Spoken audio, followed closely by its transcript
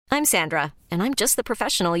I'm Sandra, and I'm just the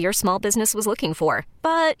professional your small business was looking for.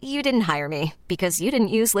 But you didn't hire me because you didn't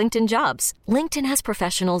use LinkedIn Jobs. LinkedIn has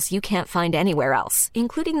professionals you can't find anywhere else,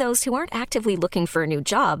 including those who aren't actively looking for a new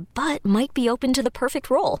job, but might be open to the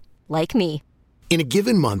perfect role, like me. In a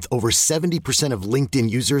given month, over 70% of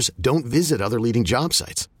LinkedIn users don't visit other leading job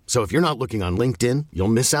sites. So if you're not looking on LinkedIn, you'll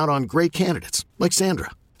miss out on great candidates like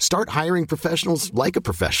Sandra. Start hiring professionals like a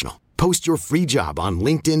professional. Post your free job on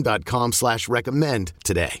linkedin.com/recommend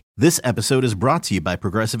today. This episode is brought to you by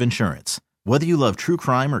Progressive Insurance. Whether you love true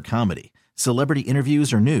crime or comedy, celebrity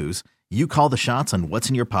interviews or news, you call the shots on what's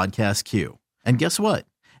in your podcast queue. And guess what?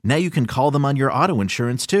 Now you can call them on your auto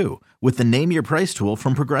insurance too with the Name Your Price tool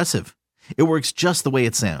from Progressive. It works just the way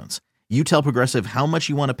it sounds. You tell Progressive how much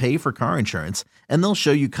you want to pay for car insurance, and they'll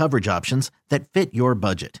show you coverage options that fit your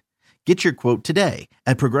budget. Get your quote today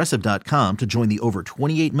at Progressive.com to join the over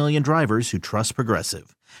 28 million drivers who trust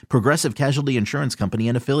Progressive. Progressive Casualty Insurance Company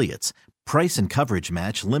and Affiliates. Price and coverage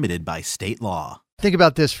match limited by state law. Think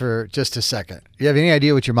about this for just a second. You have any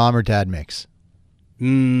idea what your mom or dad makes?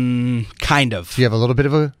 Kind of. Do you have a little bit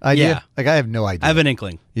of an idea? Yeah. Like, I have no idea. I have an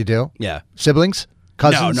inkling. You do? Yeah. Siblings?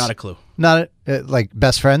 Cousins? No, not a clue. Not like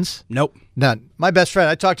best friends? Nope. None. My best friend,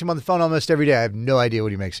 I talk to him on the phone almost every day. I have no idea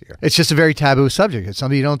what he makes a year. It's just a very taboo subject. It's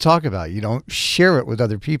something you don't talk about. You don't share it with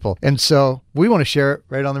other people. And so we want to share it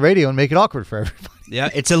right on the radio and make it awkward for everybody. Yeah,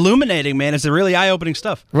 it's illuminating, man. It's a really eye-opening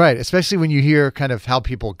stuff. Right, especially when you hear kind of how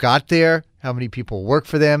people got there, how many people work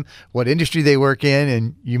for them, what industry they work in,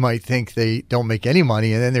 and you might think they don't make any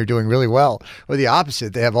money and then they're doing really well. Or the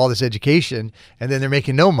opposite, they have all this education and then they're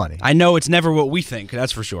making no money. I know it's never what we think,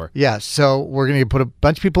 that's for sure. Yeah, so we're going to put a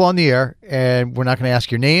bunch of people on the air and we're not going to ask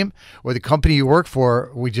your name or the company you work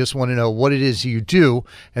for. We just want to know what it is you do,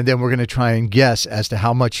 and then we're going to try and guess as to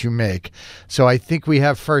how much you make. So I think we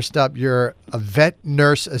have first up, you're a vet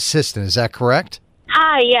nurse assistant. Is that correct?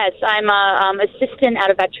 Hi, yes. I'm a assistant at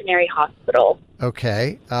a veterinary hospital.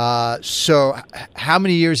 Okay. So how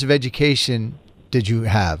many years of education did you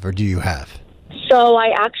have or do you have? So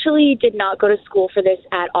I actually did not go to school for this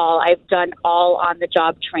at all. I've done all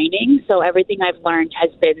on-the-job training. So everything I've learned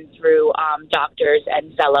has been through doctors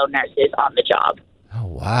and fellow nurses on the job. Oh,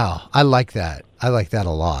 wow. I like that. I like that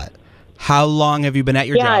a lot. How long have you been at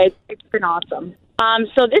your job? Yeah, it's been awesome.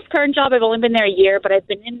 So this current job, I've only been there a year, but I've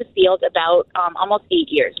been in the field about almost 8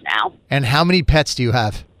 years now. And how many pets do you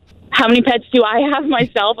have? How many pets do I have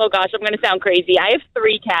myself? Oh, gosh, I'm going to sound crazy. I have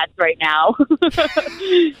 3 cats right now.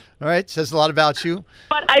 All right. Says a lot about you.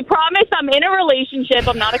 But I promise I'm in a relationship.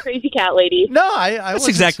 I'm not a crazy cat lady. No, That's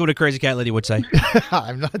exactly what a crazy cat lady would say.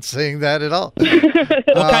 I'm not saying that at all. What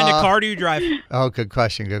kind of car do you drive? Oh, good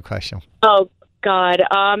question. Good question. Oh, God.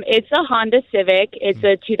 It's a Honda Civic. It's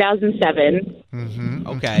a 2007. Mm-hmm.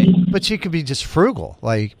 Okay. But you could be just frugal.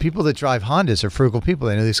 Like, people that drive Hondas are frugal people.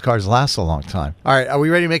 They know these cars last a long time. All right. Are we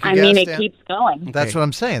ready to make a guess, it Dan? keeps going. That's what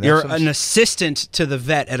I'm saying. You're an assistant to the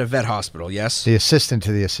vet at a vet hospital, yes? The assistant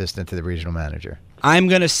to the regional manager. I'm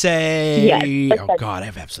going to say, Yes. oh, God, I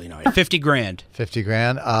have absolutely no idea. 50 grand. 50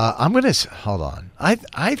 grand. I'm going to, hold on.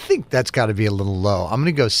 I think that's got to be a little low. I'm going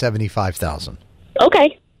to go 75,000.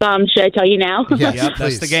 Okay. Should I tell you now? Yes, Yep,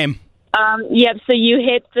 please. that's the game. Yep. So you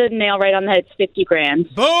hit the nail right on the head. It's 50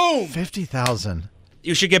 grand. Boom! 50,000.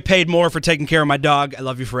 You should get paid more for taking care of my dog. I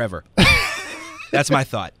love you forever. That's my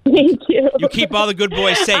thought. Thank you. You keep all the good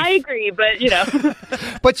boys safe. I agree, but,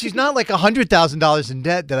 But she's not like $100,000 in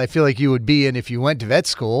debt that I feel like you would be in if you went to vet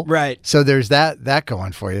school. Right. So there's that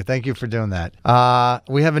going for you. Thank you for doing that.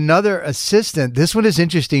 We have another assistant. This one is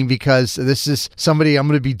interesting because this is somebody I'm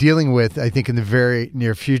going to be dealing with, I think, in the very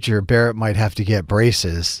near future. Barrett might have to get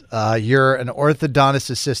braces. You're an orthodontist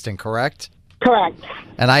assistant, correct? Correct.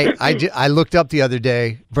 And I looked up the other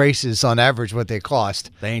day, braces on average, what they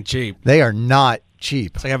cost. They ain't cheap. They are not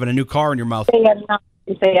cheap. It's like having a new car in your mouth. They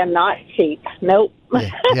are not cheap. Nope.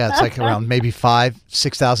 Yeah, it's like around maybe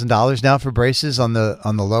 $5,000-$6,000 now for braces on the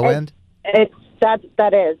low end. It's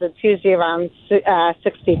usually around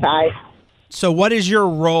 65. So what is your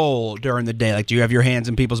role during the day? Like, do you have your hands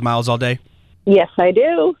in people's mouths all day? Yes, I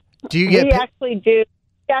do. Do you get? We actually do.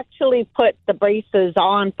 We actually put the braces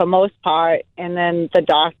on for most part, and then the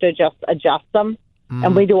doctor just adjusts them,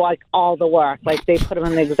 and we do like all the work. Like they put them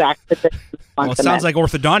in the exact position. Well, it sounds like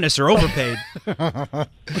orthodontists are overpaid.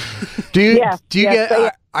 Do you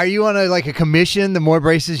get? Are you on a commission? The more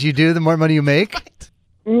braces you do, the more money you make.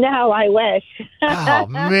 No, I wish. Oh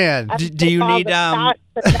man! Do you need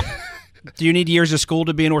do you need years of school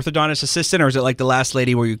to be an orthodontist assistant, or is it like the last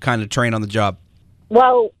lady where you kind of train on the job?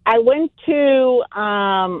 Well, I went to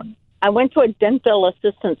a dental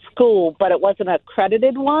assistant school, but it wasn't an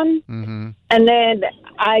accredited one. Mm-hmm. And then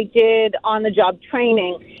I did on-the-job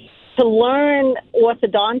training. to learn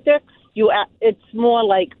orthodontics, it's more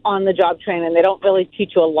like on-the-job training. They don't really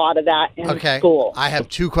teach you a lot of that in school. I have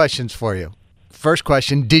two questions for you. First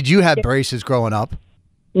question, did you have braces growing up?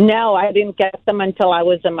 No, I didn't get them until I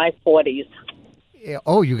was in my 40s.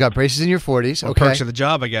 Oh, you got braces in your 40s. Well, okay. Perks of the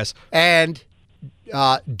job, I guess. And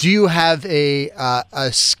do you have a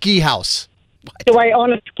ski house? Do I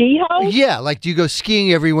own a ski house? Yeah, like do you go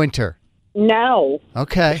skiing every winter? No.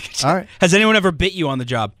 Okay, all right. Has anyone ever bit you on the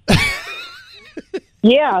job?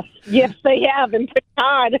 Yes, they have, and pretty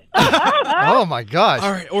hard. Oh my gosh!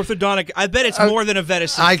 All right, orthodontic. I bet it's more than a vet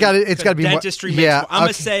assistant. I got it. It's got to be dentistry. more. Yeah, I'm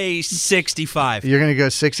gonna say 65. You're gonna go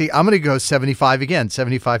 60. I'm gonna go 75 again.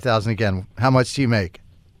 75,000 again. How much do you make?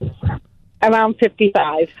 Around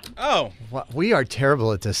 55. Oh, well, we are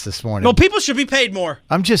terrible at this morning. no, people should be paid more.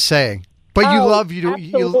 I'm just saying. But you love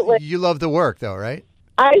you love the work though, right?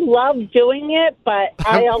 I love doing it, but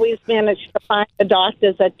I always manage to find the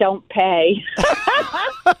doctors that don't pay.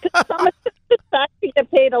 Some assistants actually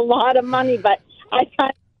get paid a lot of money, but I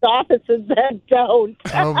find offices that don't.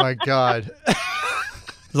 Oh my God!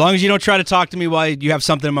 As long as you don't try to talk to me while you have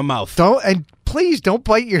something in my mouth. Please don't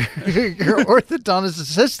bite your orthodontist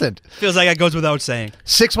assistant. Feels like that goes without saying.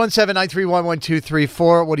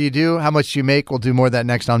 617-931-1234. What do you do? How much do you make? We'll do more of that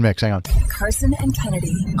next on Mix. Hang on. Carson and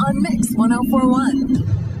Kennedy on Mix 104.1.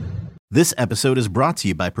 This episode is brought to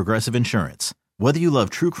you by Progressive Insurance. Whether you love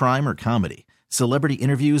true crime or comedy, celebrity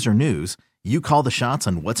interviews or news, you call the shots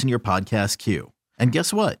on what's in your podcast queue. And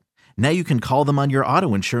guess what? Now you can call them on your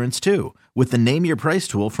auto insurance too with the Name Your Price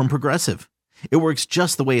tool from Progressive. It works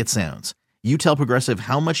just the way it sounds. You tell Progressive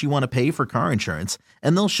how much you want to pay for car insurance,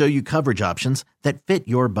 and they'll show you coverage options that fit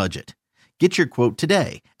your budget. Get your quote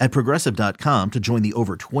today at Progressive.com to join the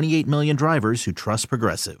over 28 million drivers who trust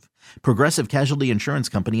Progressive. Progressive Casualty Insurance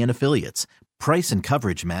Company and Affiliates. Price and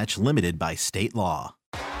coverage match limited by state law.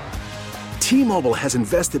 T-Mobile has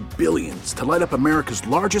invested billions to light up America's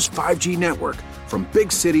largest 5G network, from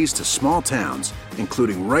big cities to small towns,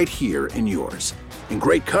 including right here in yours. And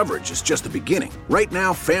great coverage is just the beginning. Right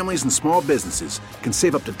now, families and small businesses can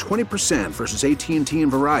save up to 20% versus AT&T and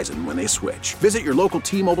Verizon when they switch. Visit your local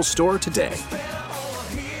T-Mobile store today.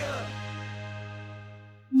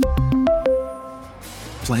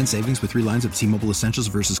 Plan savings with 3 lines of T-Mobile Essentials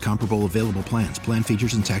versus comparable available plans. Plan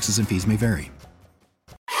features and taxes and fees may vary.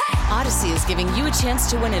 Odyssey is giving you a chance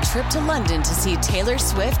to win a trip to London to see Taylor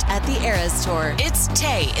Swift at the Eras Tour. It's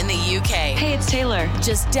Tay in the UK. Hey, it's Taylor.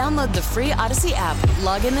 Just download the free Odyssey app,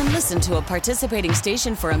 log in and listen to a participating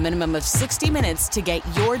station for a minimum of 60 minutes to get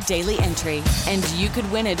your daily entry. And you could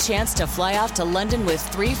win a chance to fly off to London with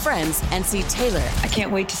 3 friends and see Taylor. I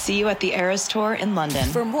can't wait to see you at the Eras Tour in London.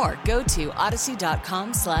 For more, go to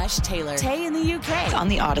odyssey.com/Taylor. Tay in the UK. It's on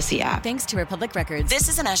the Odyssey app. Thanks to Republic Records. This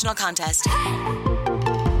is a national contest.